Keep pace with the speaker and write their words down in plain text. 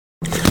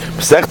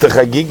Pesachta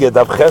Chagiga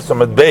Daf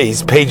Chesom at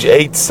base, page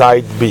 8,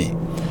 side B.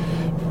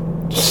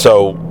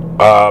 So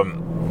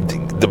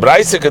the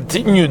Braisa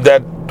continued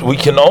that we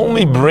can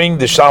only bring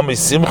the Shalmi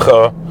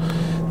Simcha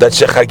that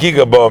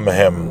shechagiga bo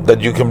mehem, that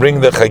you can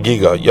bring the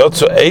chagiga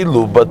yotzu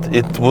elu, but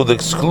it would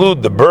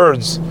exclude the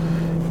birds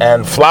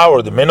and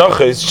flower, the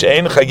menoches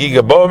she'ein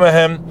chagiga bo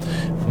mehem.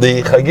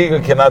 The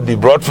chagiga cannot be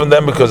brought from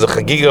them because the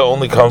chagiga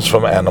only comes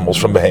from animals,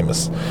 from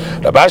behemoths.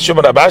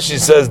 Rabashi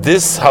says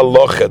this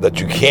halacha that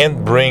you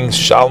can't bring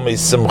shalmei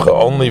simcha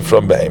only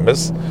from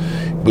behemoths.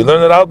 We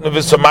learn it out. We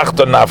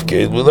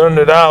learn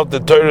it out. The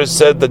Torah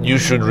said that you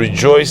should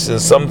rejoice in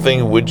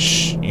something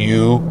which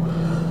you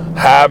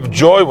have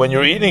joy when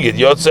you're eating it.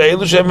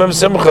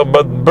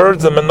 But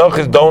birds and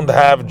menachos don't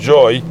have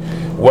joy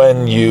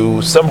when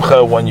you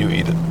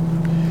eat it.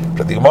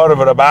 The Gemara of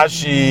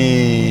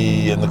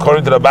Rabashi, and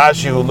according to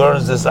Rabashi, who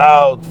learns this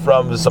out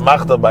from the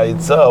Samachta by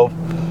itself,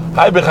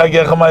 why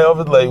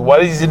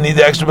does he need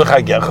the extra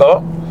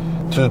b'chagecha?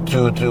 To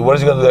what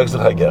is he going to do the extra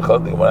chagecha?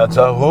 The Gemara says,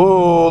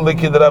 "Hu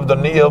likid Rav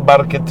Daniel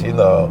bar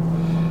Ketina."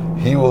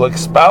 He will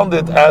expound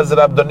it as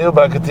Rav Daniel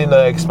bar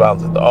Ketina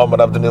expounds it.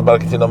 Rav Daniel bar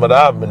Ketina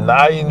Marav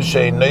minayin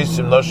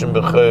she'neisim noshim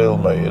b'chayil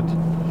mayit.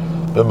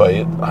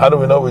 How do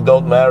we know we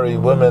don't marry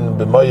women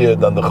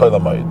b'mayit on the chayil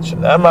mayit?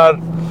 Shenemar.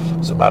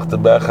 You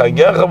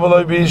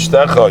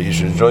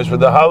should rejoice with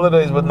the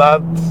holidays, but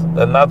not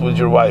with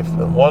your wife.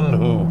 And one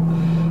who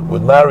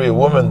would marry a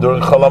woman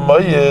during Chol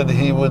HaMoed,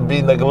 he would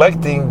be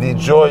neglecting the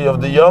joy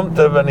of the Yom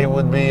Tov, and he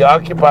would be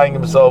occupying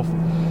himself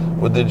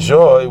with the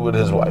joy with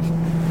his wife.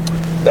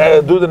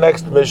 Do the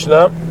next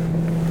Mishnah.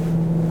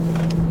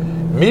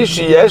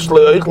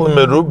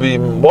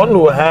 One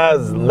who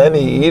has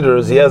many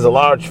eaters, he has a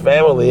large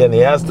family, and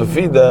he has to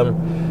feed them.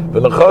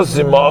 However,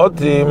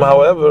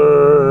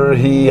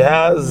 he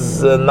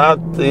has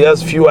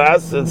few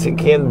assets. He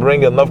can't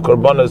bring enough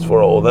korbanos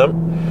for all of them.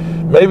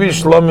 Maybe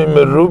shlomim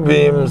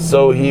merubim,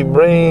 so he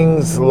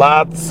brings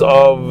lots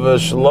of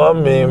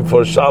shlomim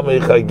for shalmei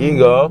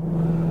chagiga,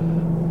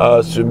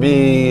 to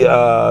be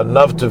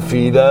enough to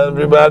feed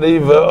everybody.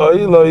 And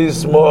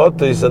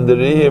the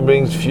he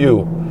brings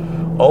few,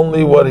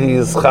 only what he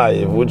is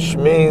chayiv, which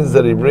means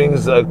that he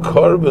brings a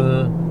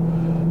korban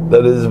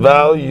that is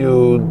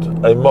valued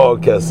a more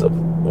kesef.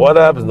 What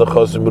happens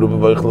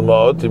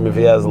if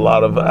he has a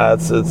lot of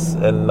assets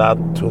and not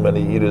too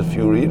many eaters,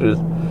 fewer eaters?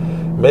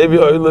 Maybe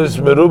oilis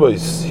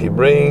merubis. He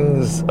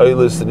brings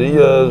oilis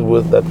riyas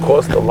with that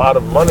cost a lot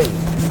of money,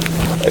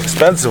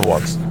 expensive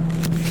ones.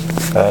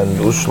 And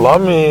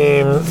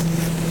ushlamim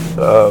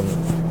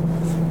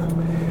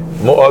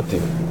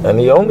mu'atim. And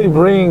he only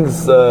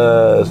brings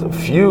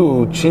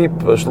few cheap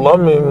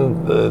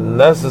shlamim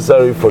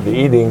necessary for the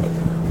eating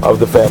of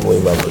the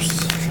family members.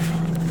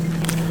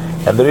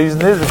 And the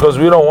reason is because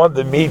we don't want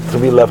the meat to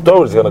be left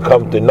over. It's going to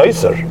come to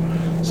nicer.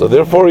 So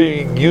therefore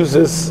he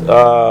uses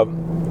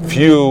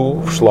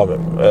few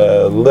shlamim,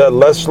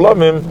 less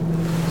shlamim,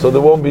 so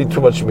there won't be too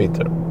much meat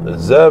there.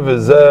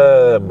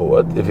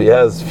 If he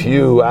has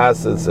few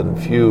assets and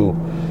few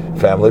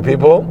family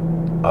people,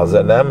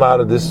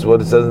 this is what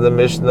it says in the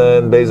Mishnah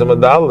in Beis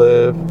Amud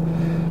Aleph.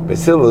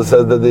 Basil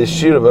says that the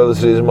shir of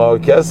Elisri is more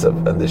kesef,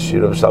 and the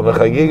shir of Shalmei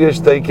Chagiga is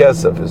 2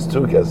 kesef, is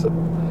 2 kesef,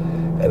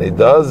 and he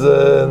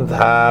doesn't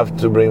have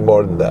to bring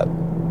more than that.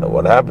 And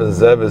what happens?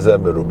 Zev is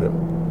zev berubim.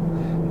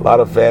 A lot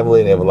of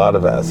family and you have a lot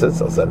of assets.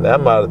 That's what the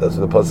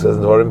pasuk says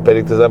in Dvarim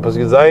Perik Tezayim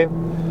pasuk Zayin.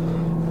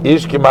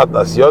 Ish kimat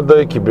nas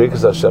yodai ki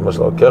brikas Hashem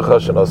shlokecha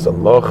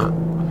shenosan loch.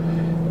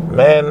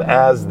 Man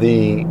has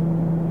the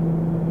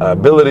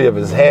ability of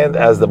his hand,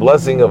 as the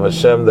blessing of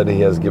Hashem that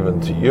He has given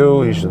to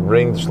you. He should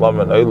bring shlam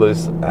and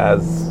oilis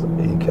as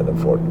he can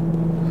afford.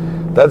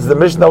 That's the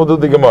Mishnah. We'll do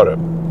the Gemara.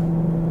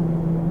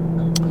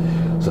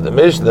 So the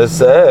Mishnah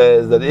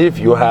says that if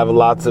you have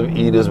lots of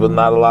eaters but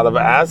not a lot of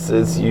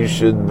assets, you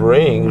should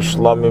bring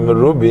shlamim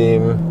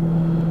merubim,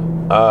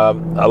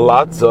 a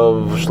lots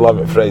of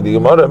shlamim. The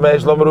Gemara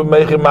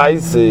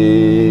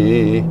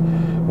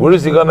where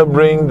is he going to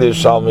bring the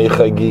Shalmei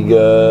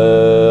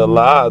Chagiga? A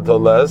lot or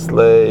less,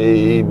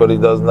 but he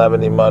doesn't have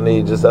any money,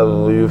 he just has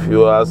a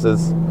few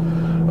assets.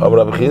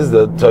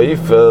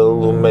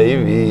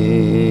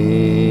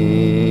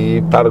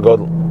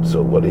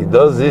 So what he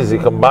does is he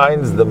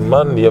combines the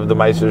money of the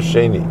Meiser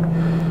Sheni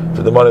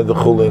to the money of the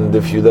Chulin,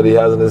 the few that he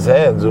has in his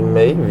hands,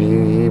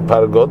 maybe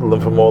Paragodl,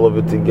 and from all of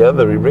it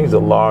together, he brings a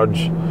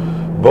large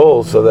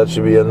bowl, so that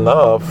should be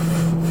enough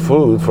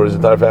food for his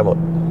entire family.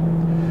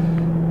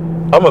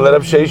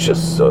 Rav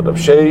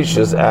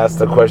Sheshis asked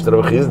the question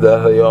of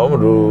Chizda,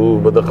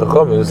 but the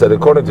Chachamim said,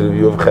 according to the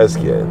view of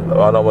Cheskia,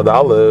 on Amud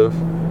Aleph,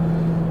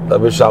 that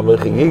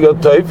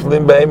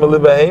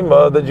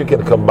you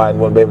can combine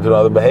one behemoth to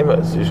another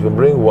behemoth. So you can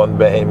bring one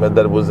behemoth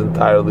that was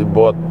entirely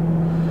bought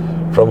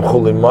from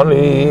Chulin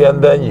money,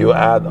 and then you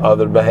add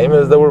other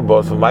behemoths that were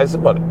bought from Ma'aseh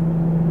money.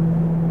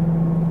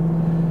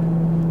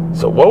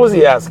 So what was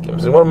he asking?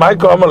 So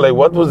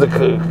what was the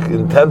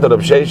intent of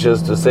Rav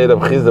Sheshes to say Rav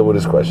Chizda with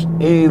his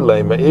question?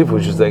 If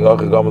we should say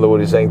what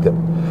he's saying to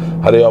him,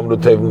 that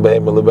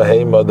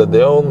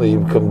they only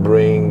can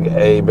bring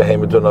a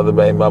behemoth to another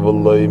behemoth,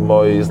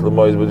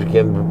 but you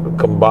can't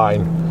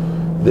combine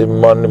the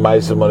money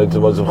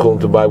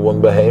to buy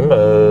one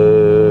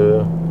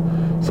behemoth.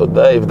 So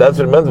if that's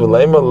what it meant, you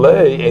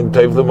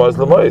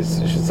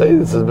should say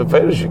this is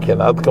beferish. You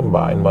cannot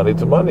combine money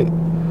to money.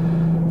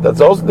 That's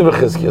also the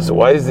Chizkiya. So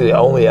why is he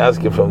only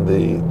asking from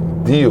the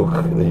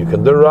diuk that you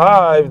can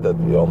derive that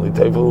we only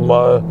teifel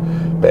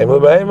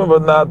behemoth,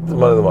 but not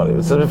money to money?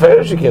 It says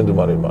beferish you can't do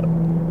money to money.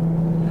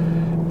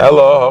 But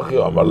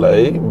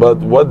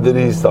what did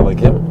he tell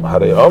him?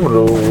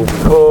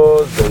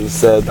 Because they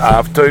said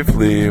af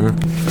teiflim.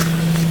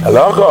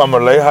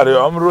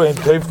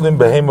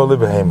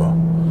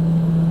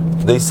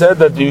 They said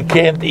that you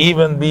can't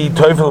even be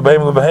teifel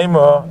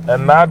behemoth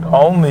and not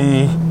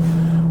only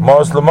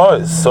Mos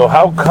L'Mos. So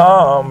how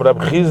come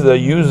Rab Chizda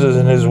uses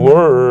in his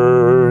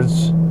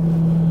words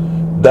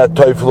that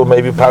Teufel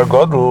may be Par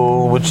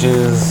Godel, which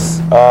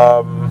is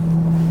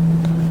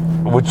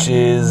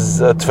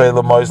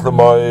Tfeila Mos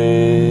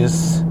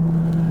L'Mos?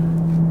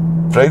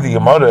 Frag the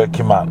Gemara,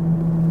 Kiman.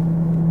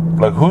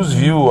 Like whose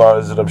view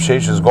is Rab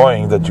Sheshes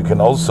going that you can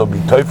also be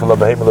Teufel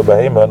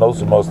L'Behema and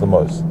also Mos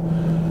L'Mos?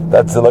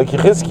 That's like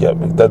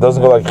Yechizkiya. That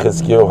doesn't go like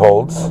Yechizkiya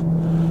holds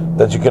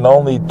that you can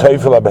only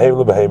teifel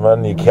behema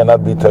and you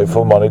cannot be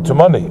teifel money to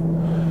money.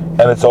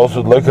 And it's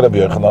also like Rabbi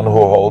Yochanan who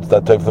holds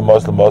that teifel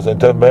Muslim and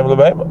teifel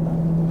behema.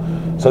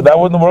 So that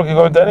wouldn't work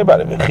according to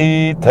anybody. And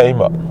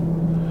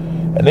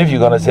if you're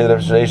going to say that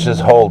Rav Sheshes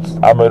holds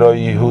Amaroi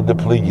Yehu de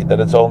Pligi, that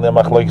it's only a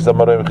machlokes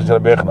Amaroi V'chis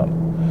Rabbi Yochanan,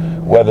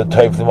 whether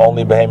teifel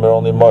only behema or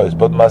only mois,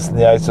 but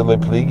masni aisele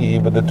pligi,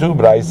 but the two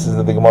brises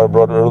that the Gemara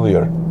brought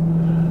earlier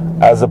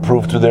as a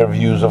proof to their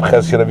views of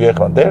Chesed Rabbi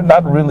Yochanan. They're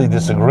not really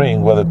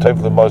disagreeing whether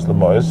Teifel Mois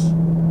L'Mois,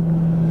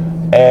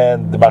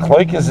 and the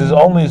Machlokes is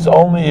only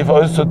if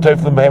also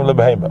Teifel Behem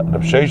L'Behem.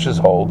 Rav Sheshes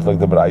holds, like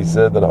the Braise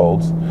that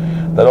holds,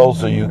 that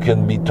also you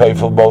can be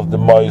Teifel both the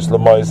Mois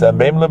L'Mois and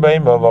Behem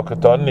L'Behem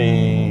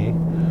V'Katoni.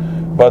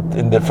 But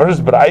in the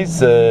first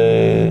Braise,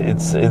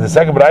 it's in the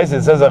second Braise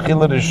it says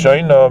Achila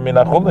Rishono Min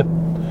Achulin.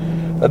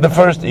 That the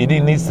first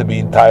eating needs to be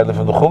entirely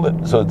from the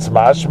chulin. So it's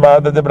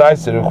mashma that the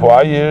Braise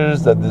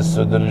requires that the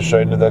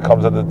Rishonim that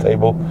comes at the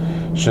table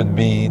should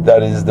be,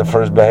 that is the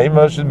first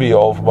behema, should be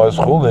all from Mos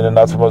Chulin and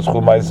not from Mos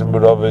Chul Ma'asim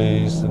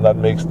B'Rovis and not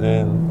mixed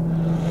in.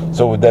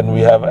 So then we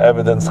have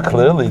evidence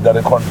clearly that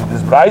according to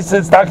this Braise,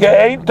 it's not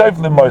ain't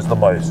teiflim Mos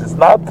L'Mos. It's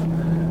not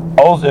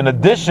also in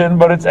addition,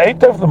 but it's ain't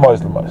teiflim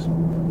Mos L'Mos.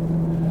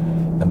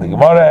 And the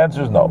Gemara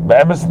answers no.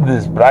 Be'emes in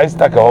this Braise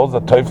Taka holds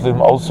that teiflim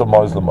also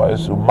Mos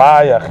L'Mos.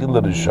 Umay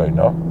achila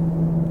rishono.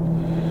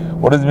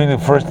 What does it mean in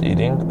first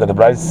eating? That the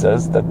Braise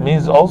says that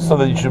means also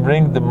that you should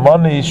bring the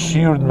money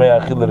shiurd me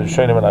achila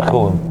rishonim and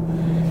achulin.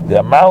 The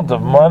amount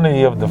of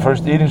money of the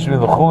first eating should be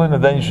the chulin,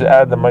 and then you should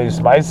add the mayis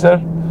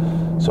meiser.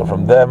 So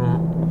from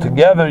them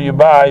together you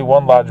buy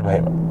one large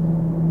behemoth.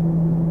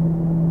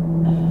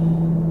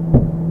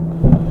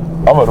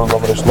 Amarul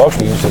Amarish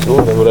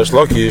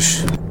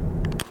Lakish.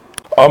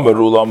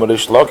 Amarul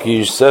Amarish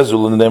Lakish says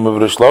in the name of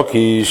Rish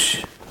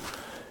Lakish,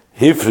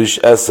 Hifrish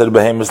Eser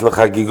Behemis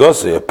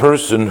L'Chagigose, a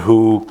person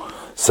who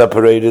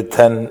separated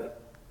 10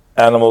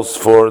 animals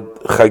for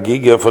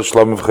Chagiga, for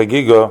Shlom of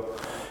Chagiga,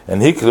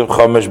 and Hikrim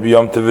Chamesh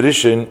B'Yom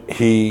Tevrishin,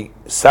 he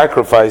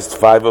sacrificed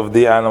 5 of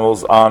the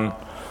animals on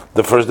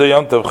the first day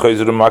Yom Tov,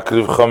 Chayzer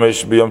Makriv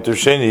Chamesh B'Yom Tov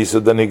Sheni,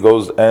 so then he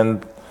goes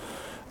and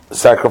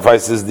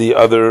sacrifices the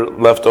other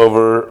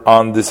leftover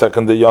on the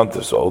second day Yom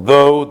Tov. So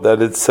although that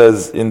it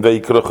says in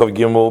Vayikra Chav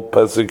Gimel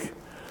Pesach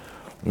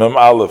Mem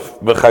Aleph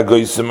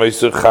B'Chagoysim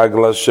Oisur Chag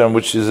L'Hashem,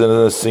 which is in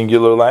a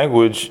singular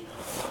language,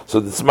 so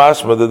it's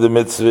mashma that the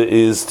mitzvah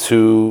is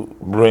to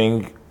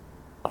bring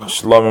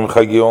Shlomim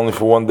Chagi only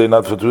for one day,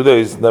 not for 2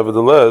 days.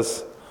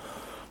 Nevertheless,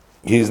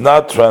 he's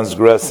not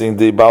transgressing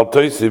the Baal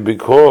Toisi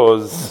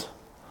because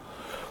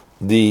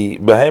the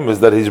behemoths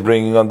that he's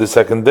bringing on the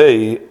second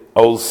day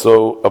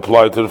also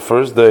apply to the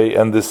first day,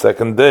 and the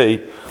second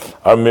day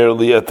are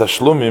merely a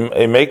tashlumim,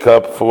 a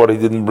makeup for what he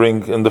didn't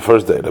bring in the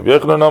first day. Rabbi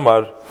Yochanan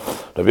Amar,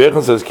 Rabbi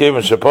Yochanan says,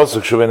 Kevin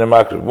Shepasuk Shuvene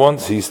Makriv.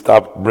 Once he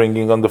stopped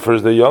bringing on the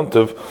first day Yom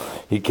Tov,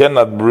 he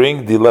cannot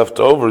bring the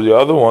leftover, the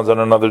other ones, on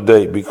another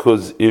day,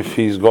 because if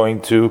he's going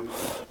to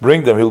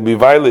bring them, he'll be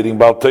violating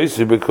Baal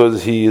Toisi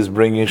because he is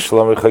bringing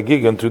Shlomim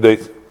Chagig in 2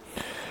 days.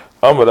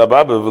 Amar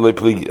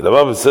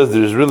Rabbi says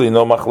there is really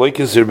no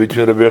machlokes here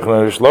between Rabbi Yochanan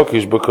and Rish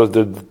Lakish because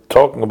they're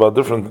talking about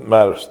different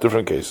matters,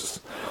 different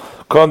cases.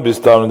 Kon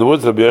Bistam in the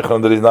woods, Rabbi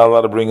Yochanan that he's not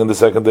allowed to bring on the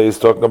second day is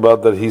talking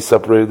about that he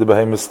separated the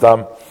behemoth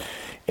stam,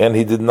 and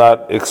he did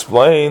not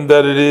explain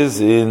that it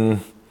is in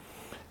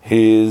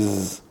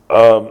his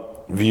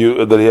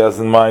view that he has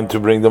in mind to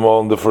bring them all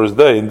on the first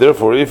day, and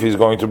therefore if he's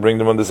going to bring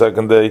them on the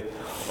second day,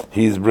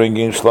 he's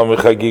bringing Shlomim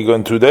Chagiga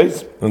in 2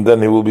 days, and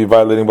then he will be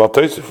violating Baal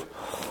Tosif.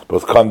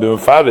 But Kan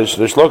B'Mefarish,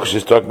 Rish Lakish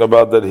is talking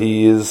about that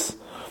he is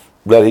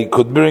that he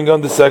could bring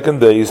on the second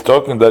day. He's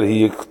talking that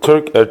he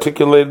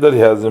articulated that he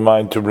has in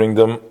mind to bring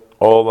them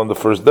all on the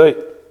first day.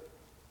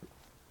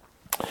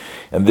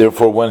 And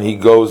therefore, when he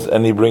goes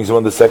and he brings them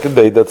on the second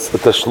day, that's the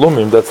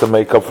tashlumim, that's the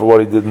makeup for what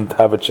he didn't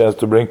have a chance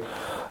to bring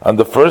on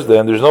the first day,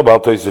 and there's no Baal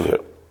Tosef here.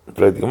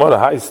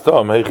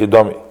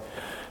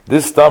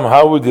 This stam,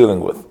 how are we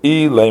dealing with?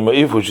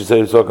 If we should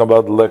say he's talking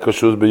about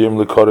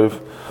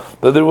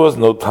that there was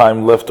no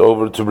time left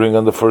over to bring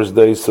on the first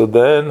day, so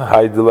then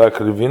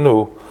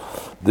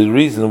the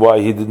reason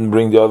why he didn't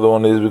bring the other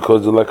one is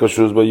because the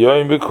lekashuz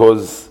b'yoyim,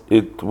 because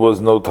it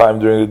was no time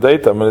during the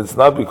daytime, and it's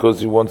not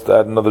because he wants to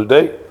add another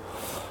day.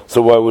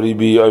 So why would he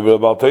be over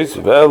about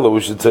Tosef? We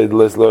should say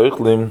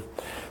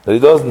that he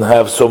doesn't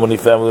have so many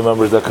family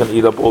members that can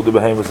eat up all the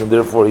behemoths, and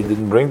therefore he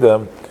didn't bring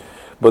them.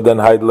 But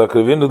then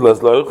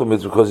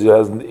it's because he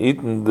hasn't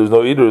eaten, there's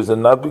no eaters,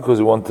 and not because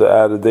he wants to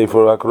add a day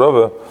for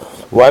Akrova.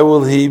 Why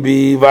will he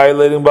be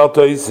violating Baal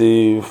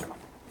Tosef?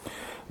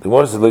 The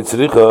Gemara says,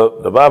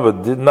 the Baba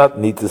did not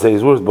need to say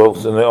his words, but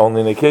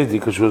only in a case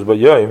because she was by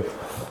Yoim,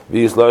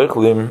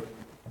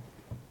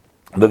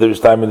 that there is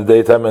time in the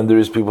daytime and there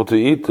is people to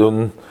eat,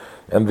 and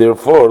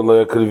therefore,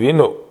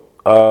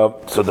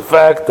 so the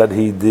fact that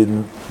he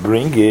didn't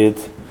bring it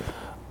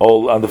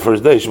all on the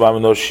first day, so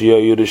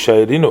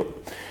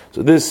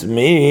this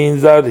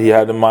means that he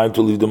had in mind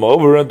to leave them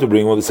over and to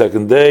bring them on the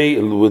second day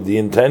with the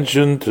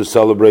intention to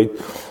celebrate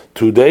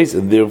 2 days,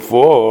 and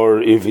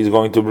therefore, if he's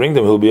going to bring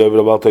them, he'll be able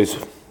to Baal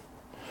Tosef.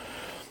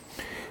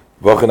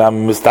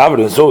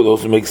 And so it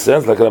also makes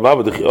sense, like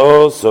Rabbi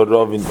so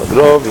Rav in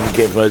Padrov, and he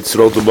came from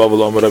Etzrol to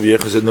Bavel, Amar Rabbi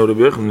Yechon said, no,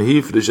 Rabbi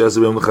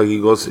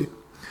Yechon,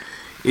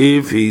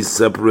 if he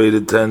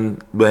separated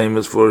 10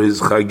 behemoths for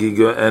his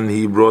chagiga and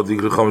he brought the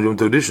Chomesh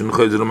tradition,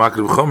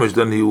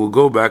 then he will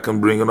go back and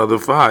bring another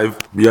 5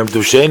 B'Yom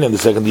Tov Shein and the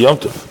second Yom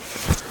Tov.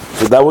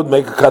 So that would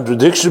make a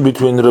contradiction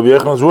between Rabbi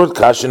Yechon's word,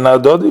 Kash and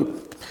Adodi.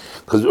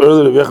 Because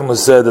earlier Rabbi Yechon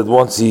said that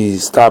once he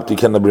stopped, he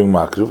cannot bring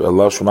makriv.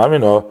 Allah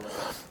Shemamino.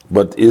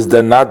 But is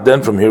there not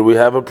then from here we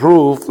have a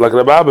proof, like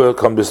Rabbi Abba,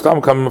 come to Stam,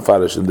 come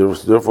Mefarish, and there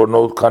was therefore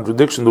no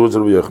contradiction towards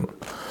Rabbi Yechon.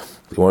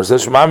 The Gemara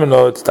says,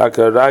 Shemamino, it's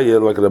Taka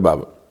Raya, like Rabbi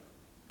Abba.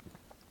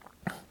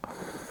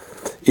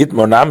 It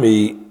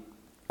Monami,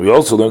 we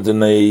also learned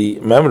in a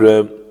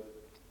memory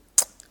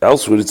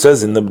elsewhere, it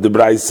says in the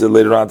Brais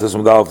later on,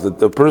 that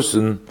the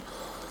person,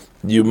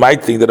 you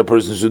might think that a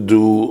person should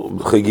do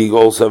Chagig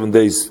all 7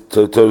 days.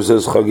 Torah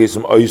says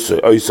Chagisim Oisa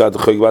at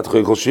Chagig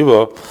Chagig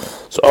Shiva.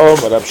 So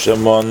Rab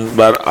Shimon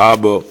bar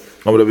Abba,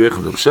 Rab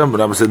Yechon, Rab Shimon,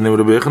 Rab said name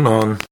Rab Yechon.